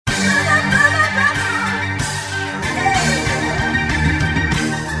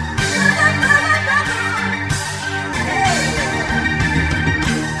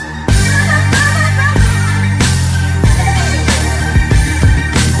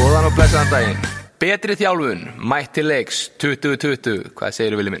Góðan og blessaðan daginn. Betri þjálfun, mætt til leiks 2020. Hvað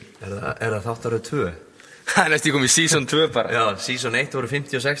segirðu, Villi minn? Er það þáttaröð 2? Það er næstu komið season 2 bara. Já, season 1 voru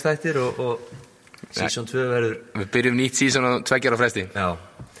 56 þættir og season 2 verður... Við byrjum nýtt season á 2 ára fresti. Já.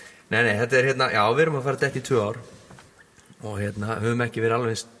 Nei, þetta er já, við erum að fara þetta í 2 ár. Og höfum ekki verið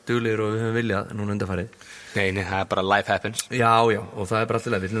alveg duglegir og við höfum viljað núna undanfarið. Nei, það er bara life happens. Já, og það er bara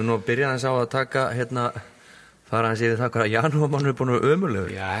alltaf leið. Við ætlum nú að byrja aðeins á að taka, fara aðeins yfir það hvað janúarmánuður er búin að vera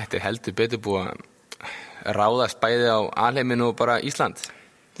ömurlegur. Já, þetta er heldur betur búið að ráðast bæði á alheiminu og bara Ísland.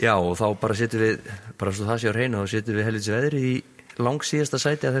 Já, og þá bara setjum við, bara svo það sé á hreinu, þá setjum við helvits veðri í langsíðasta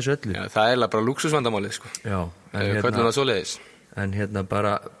sæti af þessu öllu. Já, það er bara lúksusvandamálið, sko. Já. Köllum það svoleiðis. En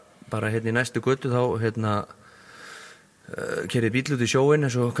bara í næstu götu þá, kerið bíl út í sjóin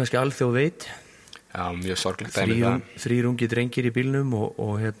eins og kannski alþjóð veit. Já, mjög sorglegt dæmi það. 3 ungi drengir í bílnum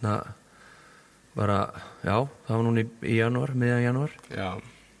og bara, já, það var núna í janúar, miðjan janúar. Já.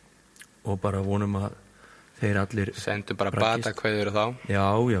 Og bara vonum að þeir allir sendum bara batakveður þá. Já,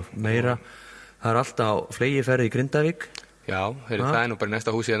 meira. Það er alltaf flegiferð í Grindavík. Já, það er nú bara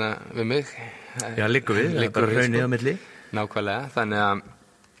næsta húsi hérna við mig. Já, liggur við, það er bara hraunið á milli. Nákvæmlega, þannig að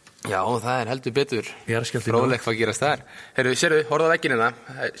já, það er heldur betur fróðlegt hvað gerast þar. Sérðu, horfðu á vegginn hérna.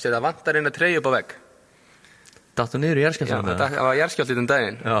 Sér það vantar eina treyju upp á vegg. Dattu niður í jarðskjálftanum? Já, það var jarðskjálfti þann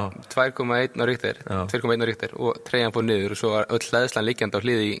daginn. 2,1 á Richter. 2,1 á Richter og treyjan fór niður og svo var öll hleðslan liggjandi á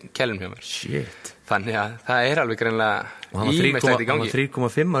hlið í kjælum hjá mér. Shit. Þannig að það er alveg greinilega ýmislegt í gangi. Og hann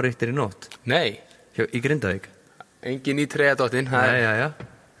var 3,5 á Richter í nótt? Nei. Í Grindavík? Engin í treyjadóttin. Já.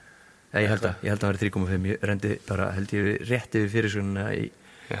 Ég held að það var 3,5. Ég rendi bara, held ég, rétt yfir fyrirsögnuna í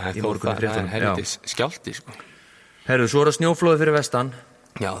morgunum fréttunum. Það er helvitis skjálfti, sko. Herru, svo er það snjóflóði fyrir vestan.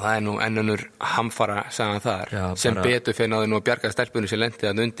 Já, það er nú ennunur hamfara sagan þar. Já, sem betur fyrir náðu nú að bjarga stelpunni sem lenti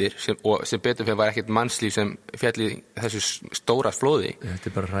þann undir og sem betur fyrir var ekkert mannslíf sem fjalli þessu stóra flóði.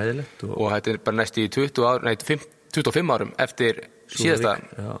 Þetta er bara hræðilegt. Og þetta er bara næst í 25 árum eftir síðasta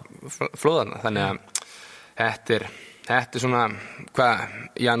flóðana. Þannig að þetta er svona,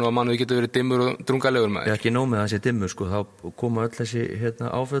 janúarmánuður getur verið dimmur og drungalegur maður. Ég ekki nóg með að það sé dimmur, sko. Þá koma öll þessi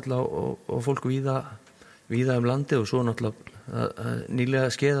áföll og fólk víða landið og svo náttúrulega nýlega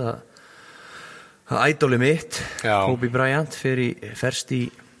skeiða að ædoli mitt, Kobe Bryant, ferst í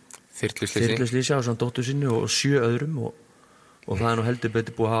þyrluslýsi á svona dóttur sinni og 7 öðrum og það er nú heldur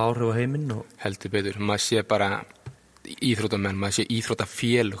betur búið að hafa áhrif á heiminn. Heldur betur, maður sé bara íþróttamenn, maður sé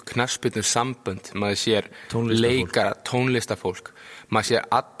íþróttafélög, knattspyrnu sambönd, maður sé leikara, tónlistafólk, maður sé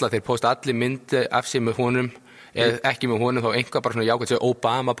þeir posta allir myndi af sig með honum, eða ekki með honum þá einhvað bara svona jákvæmt,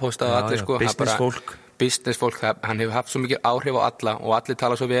 Obama postaði allir, sko, businessfólk, hann hefur haft svo mikið áhrif á alla og allir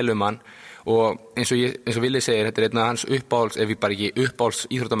tala svo vel hann og eins og Villi segir, þetta er einn af hans uppáhalds, ef ég bara ekki uppáhalds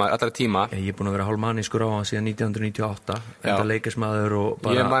íþróttamaður allra tíma. Ég er búin að vera hálfmanniskur á hann síðan 1998, enda leikismadur og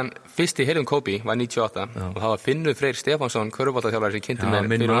bara... Ég man, fyrst í heilum Kobe var 98 og það var Finnur Freyr Stefánsson, körfuboltaþjálfari sem kynnti mér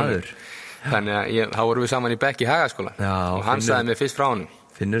fyrir honum. Þannig að þá vorum við saman í bekk í Hagaskóla og hann sagði mér fyrst frá honum.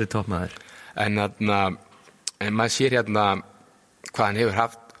 Finnur er toppmaður. En maður sér hvað hann hefur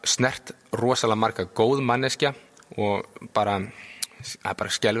haft snert rosalega marga góð manneskja og bara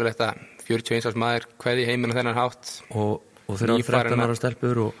skelfilegt að 41 árs maður kveði heiminn á þennan hátt og þeir eru 13 ára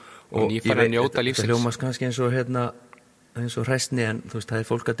stelpur og nýfæra að njóta lífsins. Það hljómast kannski eins og hræstni en þú veist, það er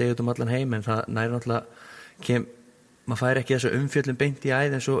fólk að deyja út allan heim en það næri náttúrulega maður fær ekki þessu umfjöllum beint í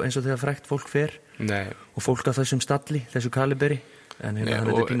æð eins og þegar frækt fólk fer. Nei. Og fólk af þessum stalli, þessu kaliberi en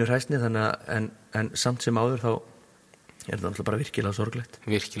þetta er pínur hræstni en samt sem áður þá er það alltaf bara virkilega sorglegt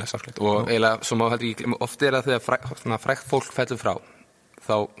og eiginlega svo maður heldur ekki oft er að þegar frækt fólk fellur frá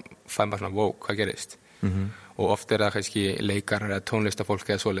þá fær maður svona wow, hvað gerist og oft er það kannski leikarar eða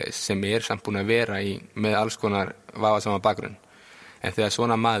tónlistafólk eða svoleiðis sem er samt búin að vera með alls konar vafasama bakgrunn en þegar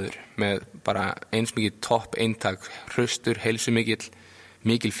svona maður með bara eins mikið topp eintak hraustur,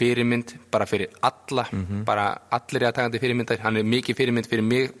 mikil fyrirmynd bara fyrir alla bara allir að takandi fyrirmyndar hann er mikil fyrirmynd fyrir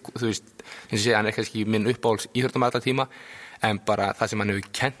mig þú veist, eins og segja, hann er kannski minn uppáhalds íþróttamaður alla tíma en bara það sem hann hefur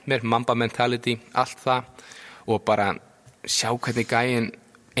kennt mér, Mamba mentality allt það og bara sjá hvernig gæinn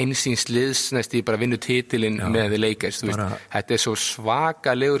einsýns liðs næst í bara vinnu titilinn með The Lakers, þú veist, þetta er svo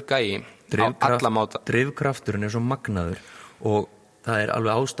svakalegur gæi á alla máta. Drifkrafturinn er svo magnaður og það er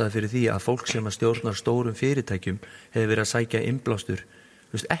alveg ástæða fyrir því að fólk sem að stjórnar stórum fyrirtækjum hefur verið að sækja innblástur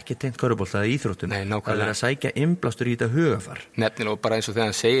ekki tengt körfubolta eða íþróttum. Nei, nákvæmlega. Það er að sækja innblástur í þetta hugafar. Nefnilega og bara eins og þegar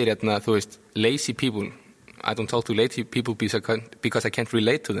hann segir þú veist, lazy people I don't talk to lazy people because I can't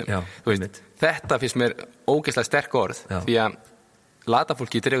relate to them. Já, þú veist, þetta finnst mér ógeðslega sterk orð því að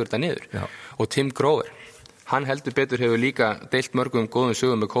latafólki dregur þetta niður. Já. Og Tim Grover, hann heldur betur hefur líka deilt mörgum góðum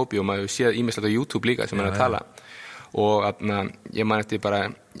sögum með Kobe og maður hefur séð ýmislegt á YouTube líka sem hann er að tala og ég man eftir bara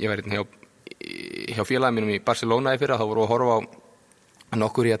ég var hjá félagum mínum í Barcelona í fyrra, þá voru að horfa á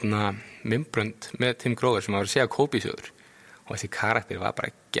nokkur myndbrönd með Tim Grover sem var að segja Kobe-sögur og þessi karakter var bara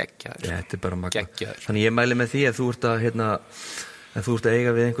geggjaður. Þetta er bara magna. Þannig ég mæli með því að þú ert að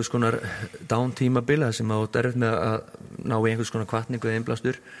eiga við einhvers konar down-tímabila sem þú ert erfitt með að ná í einhvers konar hvatningu eða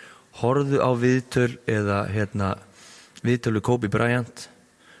innblástur, horfðu á viðtöl eða viðtöl við Kobe Bryant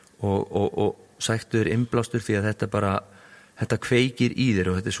og sæktu þér innblástur því að þetta kveikir í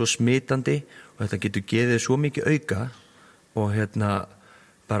þér og þetta er svo smitandi og þetta getur gefið svo mikið auka og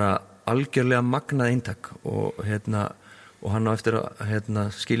bara algjörlega magnað eintak og hann á eftir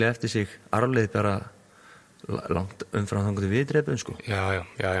að skilja eftir sig arfleið bara langt umfram þangað til viðdreipun sko. Já.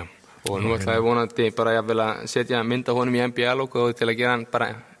 Og nú ætla ég vonandi bara jafnvel að setja mynda honum í NBA-logo til að gera hann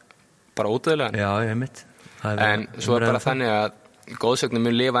bara ódöðlegan. Já, ég mitt. En svo bara þannig að góðsögnum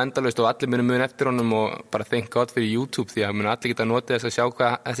mun lifa endalaust og allir mun eftir honum og bara thank God fyrir YouTube því að mun allir geta notið þess að sjá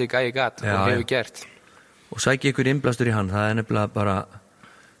hvað þessi gæi gat og hefur gert. Og sæki ykkur innblástur í hann, það er nefnilega bara,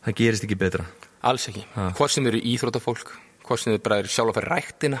 það gerist ekki betra. Alls ekki. Hvort sem eru íþróttafólk, hvort sem eru bara sjálf að fara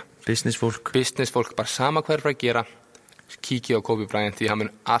ræktina. Businessfólk, bara sama hver frá að gera. Kíkja á Kobe Bryant því hann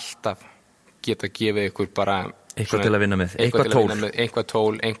mun alltaf geta gefið ykkur bara eitthvað til að vinna með, eitthvað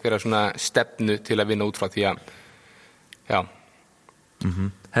tól, einhverja svona stefnu til að vinna út frá því að, já.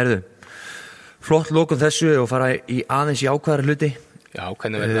 Herðu, flott lókum þessu og fara í aðeins jákvæðara hluti. Já,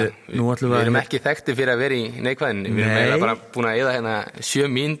 hvernig verður það? Við erum ekki þekkti fyrir að vera í neikvæðin. Við erum eiginlega bara búin að eyða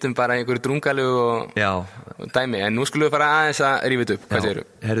 7 mínútum bara í einhverju drungalegu og dæmi. En nú skulum við fara aðeins að rífa þetta upp. Hvað segirðu?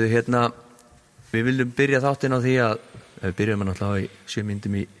 Herðu, við viljum byrja þáttinn á því að við byrjum náttúrulega í 7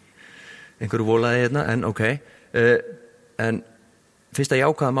 mínútum í einhverju volaði en ok. En fyrsta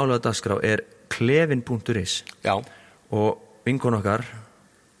jákvæða málið á dagskrá er klefin.is. Já. Og vinkon okkar,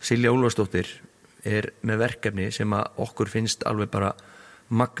 Silja Úlfarsdóttir, er með verkefni sem að okkur finnst alveg bara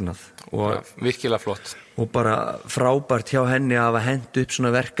magnað og virkilega flott og bara frábært hjá henni að hafa hent upp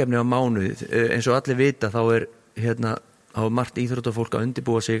svona verkefni á mánuði. Eins og allir vita þá er á margt íþróttafólk að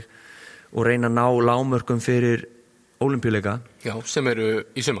undirbúa sig og reyna að ná lágmörkum fyrir ólympíuleika. Já, sem eru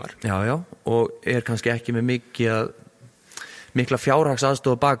í sumar. Já, og er kannski ekki með mikla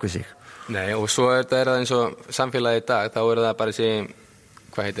fjárhagsaðstoð bak við sig. Nei, og svo er það eins og samfélagi í dag, þá er það bara þessi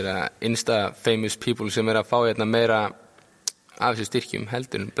hvað heitir það, Insta famous people sem að fá meira af þessu styrkjum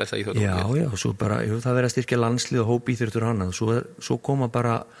heldur en blessa íþróttafólk. Já, svo bara, það verið að styrkja landslið og hópíþróttur og annað, svo koma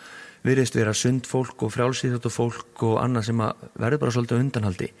bara virðist vera sundfólk og frjálsíþróttafólk og annað sem að verður bara svolítið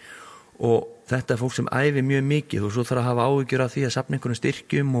undanhaldi og þetta er fólk sem æfi mjög mikið og svo þarf að hafa áhyggjur af því að safna einhvern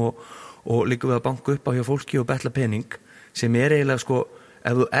styrkjum og líka við að banka upp á hjá fólki og betla pening sem er eiginlega sko,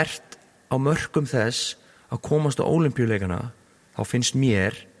 ef þú ert á mörkum þess að komast á ólympíuleikana þá finnst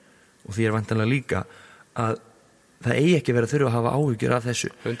mér, og því vantanlega líka, að það eigi ekki verið að þurfa að hafa áhyggjur af þessu.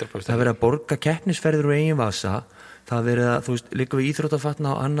 100%. Það verið að borga keppnisferðir úr eigin vasa, það verið að, líka við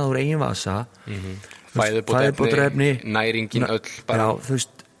íþróttafatna og annað úr eigin vasa, fæðubótaefni, næringin öll bara. Já,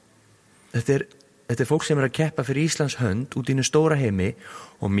 þetta er fólk sem er að keppa fyrir Íslands hönd út í einu stóra heimi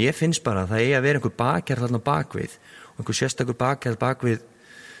og mér finnst bara að það eigi að vera einhver bakhjarl þarna bakvið og einhver sérstakur bakhjarl bakvið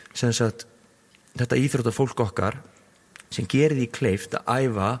sem sagt þetta íþróttafólk okkar sem gerir því kleift að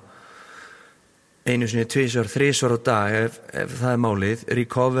æfa einu sinni, 2, 3 á dag ef það er málið,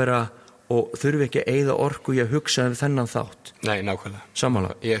 recovera og þurfi ekki að eyða orku í að hugsa um þennan þátt. Nei, nákvæmlega.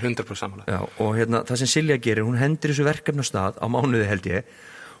 Sammála. Ég er 100% sammála. Já, og það sem Silja gerir, hún hendur þessu verkefni á stað á mánuði held ég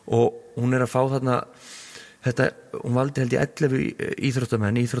og hún er að fá þarna hún valdi held ég 11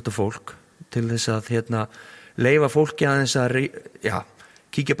 íþróttamenn, íþróttafólk til þess að leyfa fólki aðeins að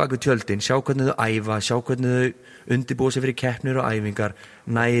kíkja bak við tjöldin, sjá hvernig þau æfa, sjá hvernig þau undirbúa sig fyrir keppnir og æfingar,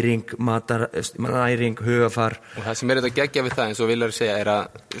 næring, hugafar. Og það sem er þetta geggja við það eins og Viljar segja er að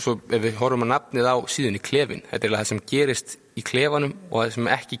svo ef við horfum að nafnið á síðunni klefin, þetta er það sem gerist í klefanum og það sem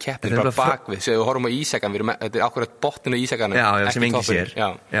ekki keppnir bara bakvið, svo ef við horfum á ísakan, þetta er akkurat botninu í ísakanum. Já, sem engi sér.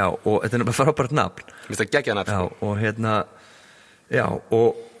 Já, og þetta er bara frábært nafn. Þetta er geggjað nafn. Já,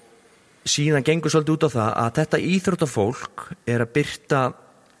 og síðan gengur svolítið út á það að þetta íþróttafólk er að birta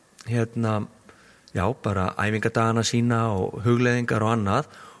bara æfingadagana sína og hugleiðingar og annað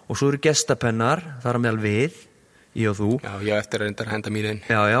og svo eru gestapennar þar að meðal við, ég og þú. Já, eftir að henda mér inn.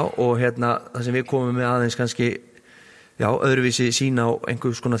 Já, og það sem við komum með aðeins kannski, öðruvísi sína á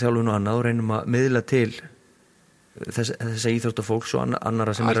einhvers konar þjálfun og annað og reynum að miðla til þessa íþróttafólks og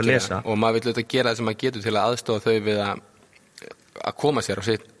annara sem er að lesa. Og maður vil auðvitað gera það sem maður getur til að aðstofa þau við að koma sér á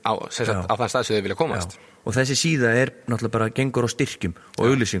þann stað sem þau vilja komast. Og þessi síða er náttúrulega bara gengur á styrkjum og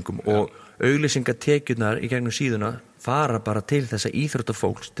auglýsingum og auglýsingatekjurnar í gegnum síðuna fara bara til þessa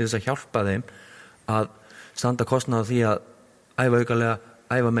íþróttafólks til þess að hjálpa þeim að standa kostnað á því að æfa aukalega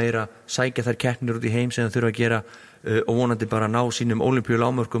æfa meira, sækja þær keppnir út í heim sem það þurfa að gera og vonandi bara ná sínum ólympíu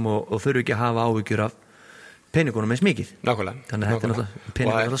lágmörkum og þurfa ekki að hafa áhyggjur af peningunum eins mikið. Nákvæmlega. Þannig að þetta er náttúrulega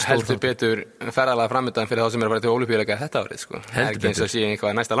peningur og heldur betur ferðalega framöndan fyrir þá sem er að fara til ólympíuleika þetta árið sko. Það er ekki eins og sé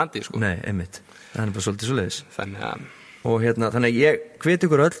einhvað næsta landi sko. Nei, einmitt. Það er bara svolítið svoleiðis. Og þannig að ég hvet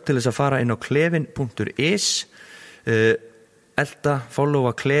ykkur öll til þess að fara inn á klefin.is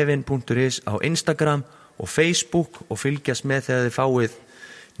followa klefin.is á Instagram og Facebook og fylgjast með þegar þið fáið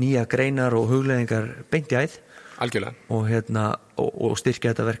nýja greinar og hugleiðingar beint í æð. Algjörlega. Og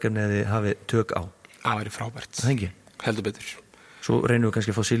styrkja þetta verkefni að þið hafið tök á. Það væri frábært. Heldur betur. Svo reynum við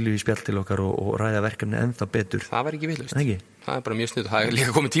kannski að fá Silju í spjall til okkar og ræða verkefni ennþá betur. Það væri ekki vitlaust. Það er bara mjög snudd. Það er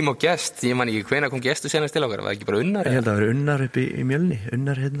líka komið tíma á gest. Ég man ekki hvenær kom gestur senast til okkar. Var ekki bara Unnar? Ég held að það veri Unnar upp í Mjölni.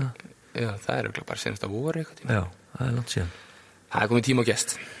 Unnar hérna. Já, það er örugglega bara senast á voru eitthvað tíma. Já, það er langt síðan. Það er komið tíma á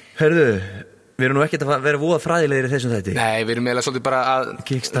gest. Herðu, við erum nú ekkert að vera voða fræðilegir í þessum þætti. Nei, við erum eiginlega svolítið bara að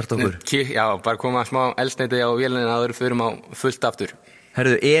kickstart okkur. Já, bara koma smá eldsneyti á vélina áður förum á fullt aftur.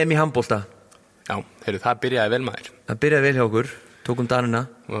 Herðu, EM í handbolta. Já, það byrjaði vel maður. Það byrjaði vel hjá okkur, tókum Danina.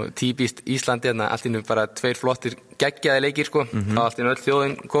 Og típist Íslandi, allt í nú bara 2 flottir geggjaði leikir sko. Þá allt í nú öll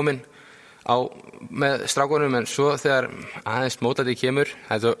þjóðin komin á með strákunum, en svo þegar aðeins mótandi kemur,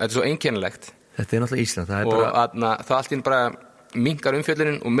 þetta er svo einkennilegt. Þetta er náttúrulega Ísland, það er og bara... Og það allt í nú bara minkar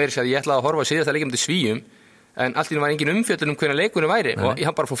umfjöllunin og meira sér að ég ætlaði að horfa síðasta leikjum til Svíum, en allt í nú var engin umfjöllun hvernig leikunum væri. Nei. Og ég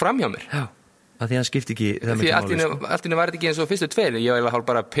hann bara fór fram hjá mér. Já. Að því hann skipti ekki því allt í nú var þetta ekki eins og fyrstu 2. Ég var hálf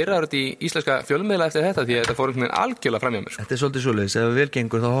bara pirraður út í íslenska fjölmiðla eftir þetta því að þetta fór einhvern veginn algjörlega fram hjá mér sko. Þetta er svolítið svoleiðis, ef vel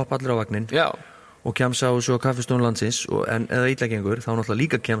gengur þá hoppa allir á vagnin. Já. Og kjamsa á svo kaffistón landsins en eða illa gengur þá náttúrulega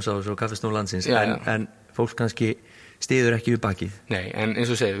líka kjamsa á svo kaffistón landsins. En fólk kannski styður ekki við bakið. Nei, en eins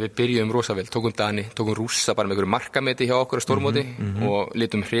og segja, við byrjuðum rosa vel, tókum Dani, tókum Rússa bara með einhverju markameti hjá okkur á stórmóti og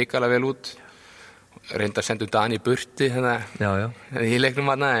litum hrikalega vel út. Reyndar sendum Dani í burti í leiknum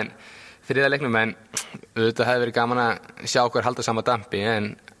en þriða leiknum, en auðvitað hefði verið gaman að sjá okkur halda sama dampi en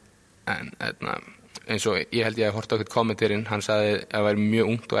eins og ég held ég að horta okkur kommentirinn, hann sagði að það væri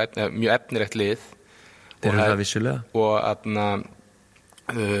mjög ungt og mjög efnirekt lið og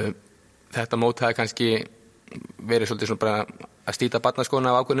þetta mót hefði kannski verið svolítið svona bara að stýta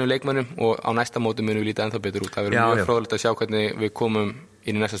barnaskóna af ákveðnum leikmönnum og á næsta móti munum við lítið ennþá betur út. Það verður mjög fróðlegt að sjá hvernig við komum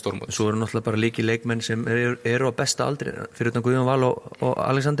inn í næsta stórmót. Svo eru náttúrulega bara líki leikmenn sem eru á besta aldri fyrir utan Guðjón Val og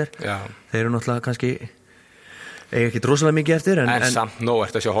Alexander. Já. Þeir eru náttúrulega kannski eiga ekki rosalega mikið eftir en samt nóg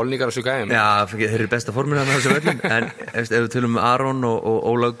eftir að sjá holningar og svo gæðum. Já, þeir eru besta formuna á þessu öllum en ef við tölum um Aron og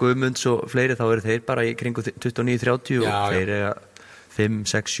Óla Guðmunds og fleiri þá eru þeir bara í kringu 29-30 og þeir eiga 5,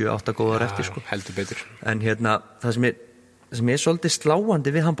 6, 7, 8 góðar eftir sko. Heldur betur. En það sem er svolítið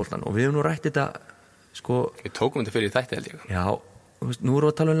sláandi við handboltan og við höfum nú rætt þetta sko. Við tókum þetta fyrir þætti held ég. Já, nú erum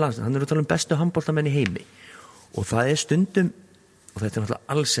við að tala um landsliðið, þannig erum við að tala um bestu handboltamenn í heimi og það er stundum, og þetta er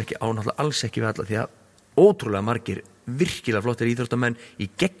náttúrulega alls ekki við alla því að ótrúlega margir virkilega flottir íþróttamenn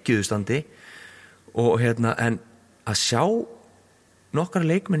í geggjuðu standi og en að sjá nokkar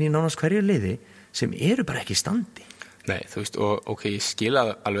leikmenn í nánast hverju liði sem eru bara ekki í standi. Nei, þú veist, og ok, ég skila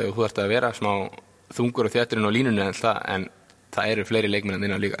alveg og þú ert að vera smá þungur og þjætturinn á línunni en það eru fleiri leikmenn en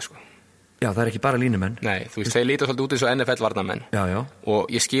þína líka, sko. Já, það er ekki bara línumenn. Nei, þú veist, þeir líta svolítið út eins og NFL-varnarmenn. Já. Og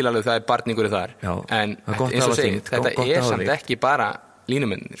ég skil alveg það er barningur þar. Já, en eins og segir, þetta er samt ekki bara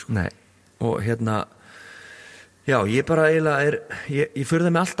línumennir, sko. Nei, og já, ég bara eiginlega ég furða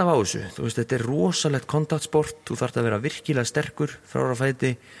mig alltaf á þessu. Þú veist, þetta er rosalegt kontaktsport, þú þarft að vera virkilega sterkur, frára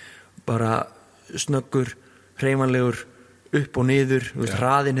fæti, bara snöggur, hreyfanlegur, upp og niður, þú veist,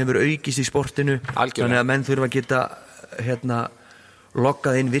 hraðinn hefur aukist í sportinu. Algjörlega. Þannig að menn þurfa að geta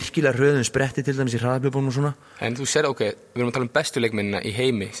loggað inn virkilega hröðum spretti til dæmis í hraðahlaupum og svona. En þú sér, ok, við erum að tala um bestu leikmennina í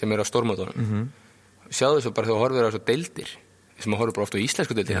heimi sem eru á stórmótunum. Sjáðu svo bara þegar þú horfir á svo deildir sem að horfir bara ofta á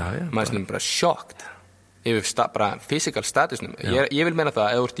íslensku deildir, maður er bara sjokkt yfir bara physical statusnum. Ég vil meina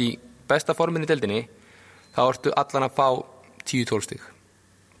það, ef þú ert í besta forminni í deildinni, þá ertu allan að fá 10-12 stig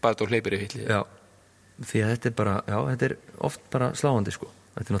bara þú hleypir í hitlið. Já, því að þetta er bara, þetta er oft bara sláandi sko.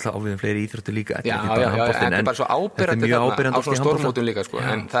 Þetta er náttúrulega áviðum fleiri íþróttir líka. Já, þetta er bara svo áberandi þarna á svona stórmótum líka sko.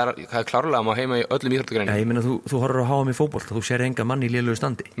 En það er klárlega að maður heima í öllum íþróttagreinum. Já, ég meina þú horfir á HM í fótbolta, þú sér enga mann í lélegu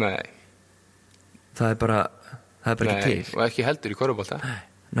standi. Nei. Það er bara ekki til. Nei, og ekki heldur í körfubolta.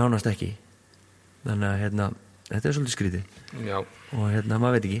 Nánast ekki. Þannig að þetta er svolítið skrítið. Já. Og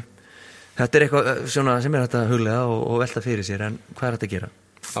maður veit ekki. Þetta er eitthvað svona sem er hægt að huglega og velta fyrir sér, en hvað er þetta að gera?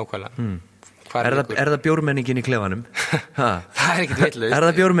 Nákvæmlega. Er það bjórmenningin í klefanum? Það er ekkert vitlaust. Er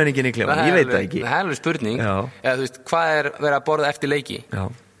það bjórmenningin í klefanum? Ég veit það ekki. Það er alveg spurning. Eða þú veist, hvað er verið að borða eftir leiki? Já.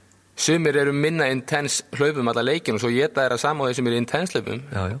 Sumir eru minna intense hlaupum alla leikin og svo geta þeirra saman á þeir sem eru intense hlaupum.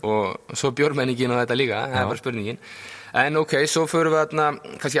 Já. Og svo bjórmenningin og þetta líka, það er bara spurningin. En ok, svo förum við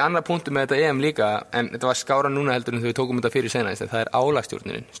kannski annar punktur með þetta EM líka, en þetta var skára núna heldur en þegar við tókum þetta fyrir senast, en það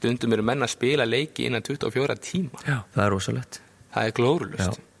álagstjórnunin. Stundum eru menn að spila leiki innan 24 tíma. Já, það er rosalegt. Það er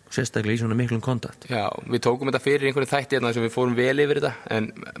glórulaust. Já, sérstaklega í svona miklum kontakt. Já, við tókum þetta fyrir einhvern þætti sem við fórum vel yfir þetta, en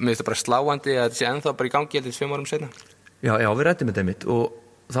mér finnst það bara sláandi að þetta sé ennþá bara í gangi heldur 5 árum seinna. Já, við ræddum þetta mitt og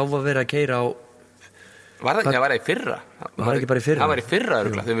þá var verið að keyra á... Var það í fyrra? Var ekki bara í fyrra? Það var í fyrra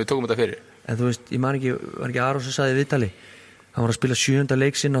örugglega þegar við tókum þetta fyrir. En þú veist, ég man ekki, var ekki Aron sem sagði í viðtali, hann var að spila 7.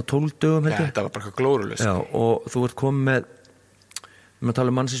 leik sinn á 12 dögum heldur. Já, þetta var bara glórulaust. Já, og þú ert komið með, við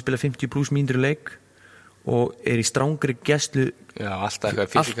tala mann sem spila 50 pluss mínútur í leik og í strángri gæslu. Já,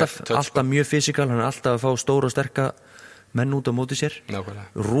 alltaf mjög fysikal, hann alltaf að fá stóra og sterka menn út á móti sér. Nákvæmlega.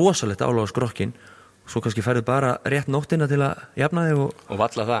 Rosalegt álag á skrokkin. Svo kannski færðu bara rétt nóttina til að jafna þig og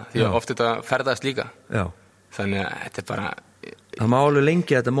valla það, því að oft þetta ferðast líka. Já. Þannig að þetta bara... Það má alveg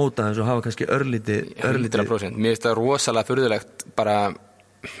lengi þetta móta eins og hafa kannski örlítið 100%. Mér finnst það rosalega furðulegt bara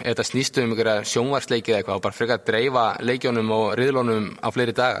þetta snýstu einhverja sjónvarsleiki eða eitthvað og bara frekar að dreifa leikjónum og riðlónum á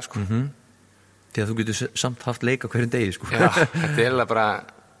fleiri daga sko. Því að þú getur samt haft leik á hverjum degi sko. Já, þetta er bara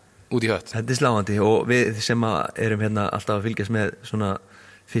út í hött. Þetta er sláandi og við sem erum hérna alltaf að fylgjast með svona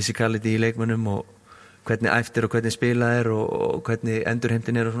physicality í leikmönnum og hvernig æftir og hvernig spilað er og hvernig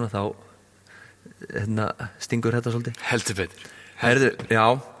endurheimtin er og svona þá hérna stingur þetta svolítið. Heldur betur. Herðu, já.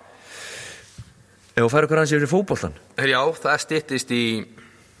 Ef þú færir okkur aðeins yfir í fótboltan. Já, það styttist í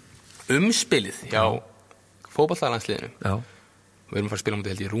umspilið hjá fótboltalandsliðinu. Já. Við erum að fara að spila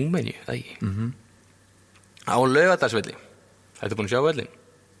mútið held í Rúmeníu, það ekki? Á Laugardalsvelli. Þetta er búin að sjá vellin.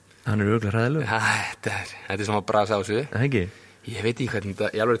 Hann er örugglega hræðilegur. Þetta er svona að brasa á sig. Það ekki? Ég veit ekki hvernig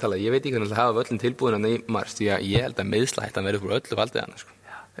þetta, ég alveg talað, ég veit ekki hvernig þetta hafa völlin tilbúin í mars, því að ég held að meiðslahættan verður fyrir öllu valdið hana, sko.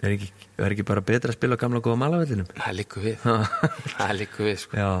 Er ekki bara betra að spila á gamla góða Malavellinum? Það liggur við,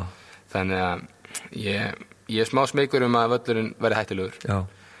 sko. Já. Þannig að ég er smá smeykur að völlurinn verði hættulegur. Já.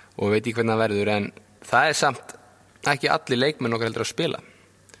 Og veit ekki hvernig það verður, en það er samt ekki allir leikmenn okkar heldur að spila.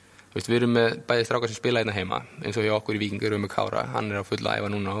 Við erum með bæði strákar sem spila hérna heima, eins og hjá okkur í Víkingur erum við Kára, hann er á fulla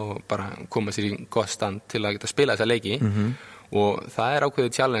æfa núna og bara koma sér í gott stand til að geta spila þessa leiki. Og það er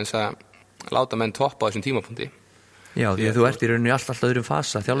ákveðið challenge að láta menn toppa á þessum tímapunkti. Já, því að þú ert í rauninni alltaf öðrum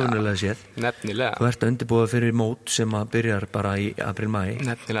fasa þjálfunarlega séð. Nefnilega. Þú ert að undirbúa fyrir mót sem að byrjar bara í apríl-maí.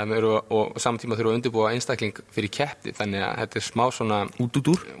 Nefnilega, og saman tíma þurfum að undirbúa einstakling fyrir keppni, þannig að þetta er smá svona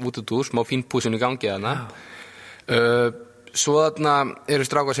útúrdúr, smá fínpúsin í gangi þarna. Svo þarna eru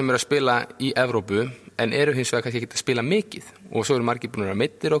strákar sem eru að spila í Evrópu, en eru hins vegar kannski ekki að spila mikið, og svo eru margir búin að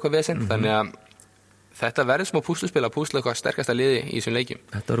meiddir okkar vesen, þannig að þetta verður smá púsluspil að púsla eitthvað sterkasta liði í þessum leikjum.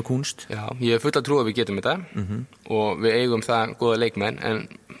 Þetta verður kunst. Já, ég er full að trúa að við getum þetta og við eigum það góða leikmenn, en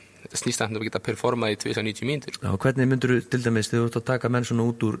þetta snýst að við geta performað í 290 mínútur. Já, hvernig myndur þú til dæmis þegar þú ert að taka menn svona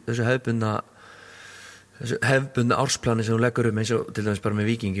út úr þessu hefbundna ársplani sem þú leggur eins og til dæmis bara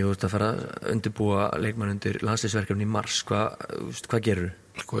með Víkingi, þú ert að fara að undirbúa leikmann undir landsliðsverkefni í mars, hvað gerur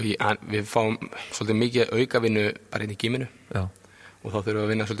þú? Sko, við fáum svolítið mikið aukavinnu bara inn í gíminu. Já. Og þá þurfum við að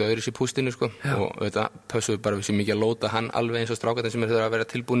vinna svolítið öðru sér pústinu sko. Og þetta pössum við bara við sér mikið að lóta hann alveg eins og strákarnir sem þurfa að vera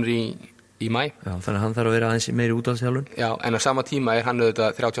tilbúinir í maí. Já, þannig að hann þarf að vera aðeins meiri útvaldsþjálfun. Já, en á sama tíma er hann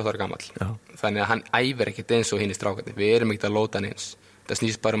auðvitað 38 ára gamall. Já. Þannig að hann æfir ekkert eins og hinn í strákarnir. Við erum ekkert að lóta hann eins. Það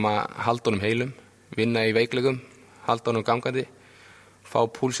snýst bara að halda honum heilum, vinna í veiklegum, halda honum gangandi, fá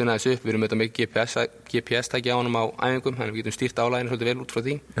púlsina þessu upp. Við erum auðvitað með GPS-tæki á honum á æfingum, þannig við getum stýrt álæginu svolítið vel út frá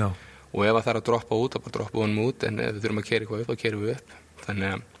því. Já. Og ef það er að droppa út, þá bara droppa honum út, en ef við þurfum að keyra eitthvað upp, þá keyrum við upp. Þannig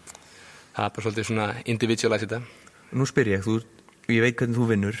að það er bara svolítið svona individualize þetta. Nú spyr ég veit hvernig þú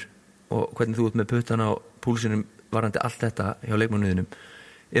vinnur og hvernig þú ert með puttan á púlsinum varandi allt þetta hjá leikmannuðinum.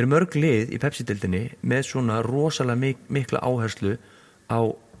 Eru mörg lið í Pepsi-deildinni með svona rosalega mikla áherslu á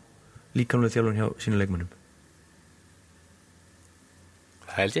líkamlega þjálfun hjá sínu leikmannum?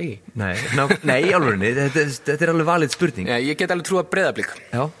 Það held ég ekki. Nei, alveg, þetta er alveg valið spurning. Já, ég get alveg trúið að Breiðablik.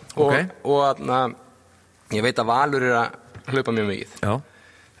 Já, ok. Og ég veit að Valur er að hlaupa mjög mikið. Já.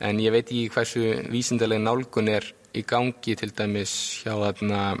 En ég veit ekki hversu vísindalega nálgun er í gangi til dæmis hjá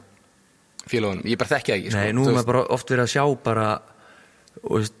félagunum. Ég bara þekki það ekki. Nei, nú er maður bara oft verið að sjá bara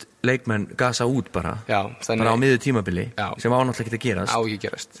leikmenn gasa út bara. Já, þannig bara á miðju tímabili. Já. Sem ánáttúrulega ekki að gerast. Á ekki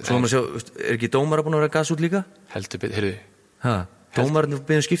gerast. Svo maður sjá, er ekki dómara búin að vera gasa út líka? Heldur betur, heyrðu. Ha? Dómarinn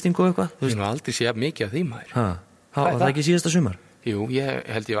byrjum skiptingu og eitthvað? Ég hef aldrei séð mikið af því maður. Var það ekki síðasta sumar? Jú, ég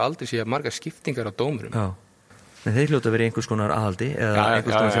held ég hef aldrei séð margar skiptingar á dómurum. Já. En þeir hljóta að vera einhvers konar aðhaldi eða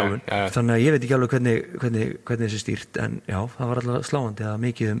einhvers konar þjálfun. Þannig að ég veit ekki alveg hvernig þessi stýrt, en já, það var alltaf sláandi að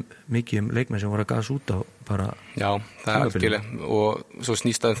mikið leikmenn sem voru að gasa út á bara. Já, það er algjörlega, og svo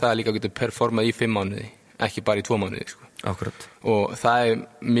snýst það líka að geta performað í 5 mánuði, ekki bara í 2 mánuði sko. Akkurat. Og það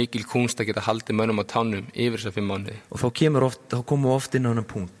mikil kúnst að geta haldið mönnum á tánum yfir þessa 5 mánuði. Og þá komum oft inn á þennan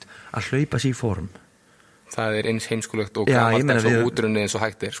punkt að hlaupa sig í form. Það eins heimskulegt og gammalt og útrunnið eins og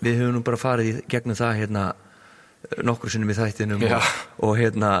hægt sko. Við höfum nú bara farið í gegnum það nokkru sinnum í þættinum og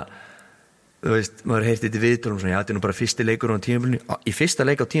þú veist, maður heyrti þetta viðtölum svona, þetta nú bara fyrsti leikur á tímabilinu. Í fyrsta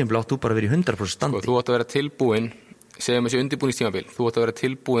leik á tímabilinu átt þú bara að vera í 100% standi. Sko, þú átt að vera tilbúin, segjum þessi undirbúningstímabil, þú átt að vera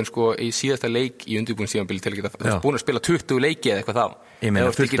tilbúin sko í síðasta leik í undirbúningstímabil til að geta, þú ert búin að spila 20 leiki eða eitthvað þá. Ég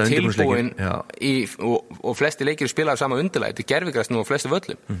meina fullt af undirbúningsleikin. Og flesti leikir spilaðu sama undirlagi, þetta gervigræst nú á flesti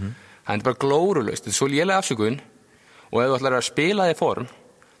völlum. Það bara glórulaust, þetta svo léleg afsökun og ef þú ætlar að spila þig form,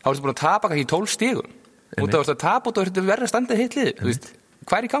 þá ertu búin að tapa kannski 12 stigum. Og þú ert að tapa og þú ert verið að standa hitt lið, þú veist,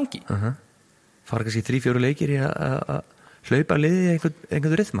 hvað í gangi? Fara kannski 3-4 leikir í að hlaupa liðið í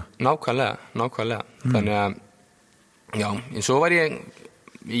einhvern rytma. Nákvæmlega. Þannig að, já, en svo var ég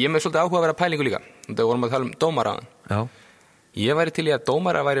með svolítið áhuga að vera pælingu líka. Þetta vorum að tala um dómara. Já. Ég væri til í að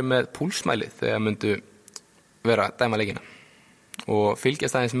dómara væri með púlsmælið þegar myndu vera að dæma leikina. Og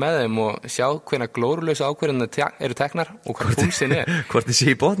fylgjast aðeins með þeim og sjá hvenær glórulausa ákvörðunar eru teknar og hvað púlsin Hvort þið sé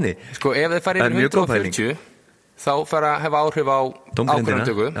í botni. Sko, ef þeir fara yfir 140, þá fara að hefa áhrif á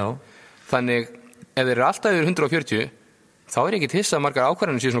ákvörðunartöku. Þannig, ef þeir eru alltaf yfir 140, þá ekki hissa að margar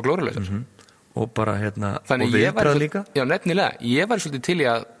ákvarðanir séu svona glórulausar. Og bara þannig og viðbragð líka? Já, nefnilega. Ég var svolítið til í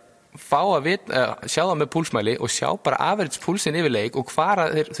að fá að sjá það með púlsmæli og sjá bara average púlsin yfir leik og hvar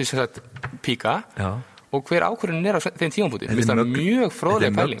þeir píka. Já. Og hver ákvörðunin á þeim tímapunkti. Mér finnst það mjög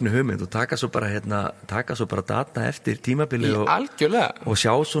fróðleg pæling. Þetta mögnu hugmynd og taka svo bara data eftir tímabili og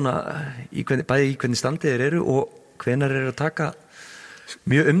sjá svona bæði í hvernig standið þeir eru og hvenær eru að taka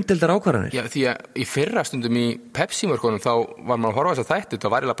mjög umdeildar ákvarðanir. Já, því að í fyrra stundum í Pepsi-mörkunum þá var maður að horfa þess að þætti, þá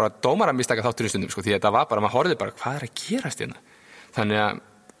var bara dómaramistaka þáttur í stundum, sko, því að þetta var bara, maður horfði bara, hvað að gerast hérna? Þannig að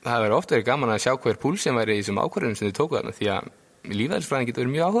það verið oft verið gaman að sjá hver púlsinn væri í þessum ákvarðunum sem þið tóku þarna, því að lífeðlisfræðin getur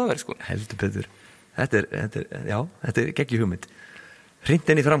verið mjög áhugaverð, sko. Heldur betur. Þetta er geggjum hugmynd. Hringt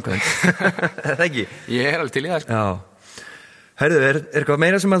inn í framkvæmd. Það ekki? Ég alveg til í það, sko. Já. Heyrðu, er eitthvað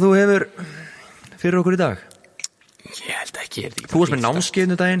meira sem að þú hefur fyrir okkur í dag? Ég held ekki. Þú varst með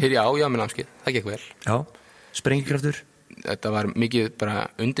námskeið daginn? Já, með námskeið. Það gekk vel. Já. Sprengikraftur? Þetta var mikið bara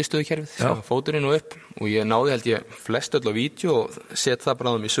undirstöðukerfið, fóturinn og upp og ég náði held ég flest öll á vídeo og set það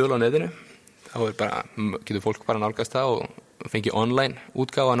bara í sölu á netinu. Þá getur fólk bara nálgast það og fengi online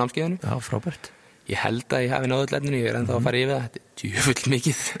útgáfa á námskeiðinu. Já, frábært. Ég held að ég hafi náðu öll efninu, ég ennþá að fara yfir það. Þetta djöfull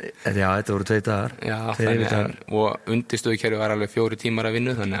mikið. Já, þetta voru 2 dagar. Já, og undirstöðukerfið var alveg 4 tímar að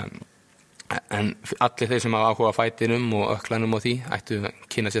vinnu, þannig en allir þeir sem hafa áhuga fætinum og öklanum og því ættu að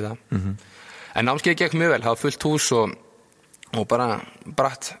kynna sér það. En námskeið gekk mjög vel, það var fullt hús og bara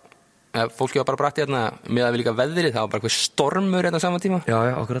bratt. Fólki var bara bratt hérna með að við líka veðrið, það var bara eitthvað stormur hérna saman tíma. Já,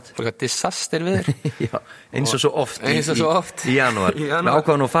 akkurat. Bara eitthvað disaster viður. Já, eins og svo oft í janúar. Við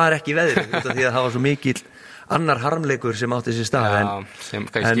ákváðum að fara ekki í veðrið því að það var svo mikill annar harmleikur sem átti sér stað. Já, sem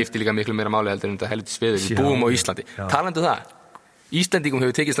kannski skipti líka miklu meira máli heldur en þetta helvitis veður. Við búum á Íslandi. Talandi það, Íslendingum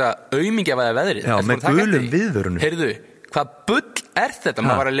hefur tekist að aumingjavæða veðrið. Já, með gulum viðvörunum. Heyrðu, hvað bull þetta?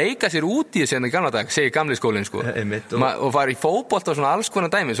 Maður var að leika sér út í þessu í gamla dag, segir gamli skólinn, sko. Og fara í fótbolta og svona alls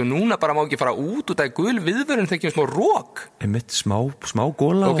konar dæmi, svo núna bara má ekki fara út af gul viðvörun þegar smá rók. Smá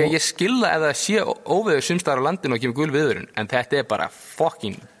góla. Ok, ég skilða ef það sé óveður sumstaðar á landinu og kemur gul viðvörun, en þetta bara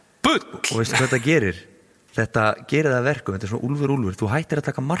fucking bull. Og veistu hvað þetta gerir? Þetta gerir það verkum, þetta svona úlfur. Þú hættir að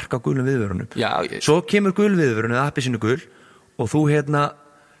taka mark á gulum viðvörunum. Svo kemur gul viðvörun eða appelsínu gul og þú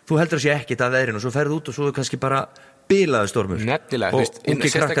heldur að sé ekkert af veðrinu og svo ferðu út og svo er kannski bara bilaður stormur. Nefnilega, og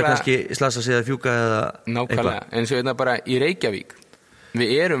ungi krakkar kannski slasa sig að fjúka eða nákvæmlega, en svo bara í Reykjavík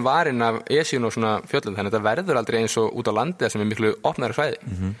við erum varin af Esjun og svona fjöllum, þannig að þetta verður aldrei eins og út á landi sem er miklu opnara svæði.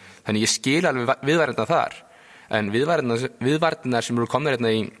 Þannig ég skil alveg viðvarina þar, en viðvarina sem eru komnar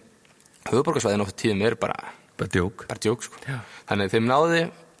hérna í höfuðborgarsvæðinu oft tíðum er bara djók, sko. Þannig að þeim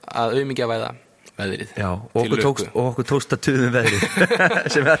náði að aumingjavæða veðrið. Já, og okkur tókst að tuðum veðrið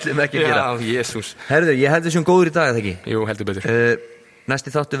sem við ætlum ekki að gera. Já, Jesús. Herðu, ég held þessum góður í dag, eða ekki? Jú, heldur betur.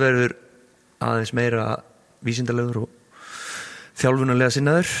 Næsti þáttu verður aðeins meira vísindalegur og þjálfunarlega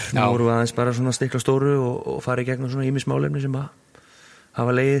sinnaður. Nú vorum við aðeins bara svona stikla stóru og fara í gegnum svona ýmis málefni sem að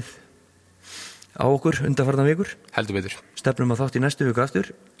hafa legið á okkur undanfarnar vikur. Heldur betur. Stefnum að þátt í næstu viku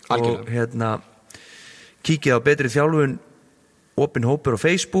aftur. Algjörlega. Og kíkið á betri þjálfun, opin hópur á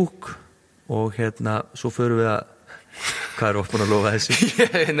Facebook og svo förum við að hvað er opin að lofa þessu?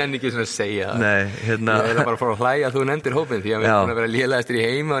 Ég nenni ekki svona að segja það. Nei, Ég bara að fara að hlæja að þú nefndir hópin því að við erum að vera lélegastir í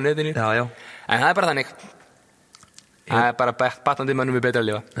heima á netinu. Já. En það er bara þannig. Það er bara batnandi mönnum við betra að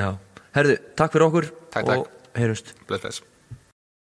lifa. Já. Herðu, takk fyrir okkur. Takk. Og heyrumst. Bless.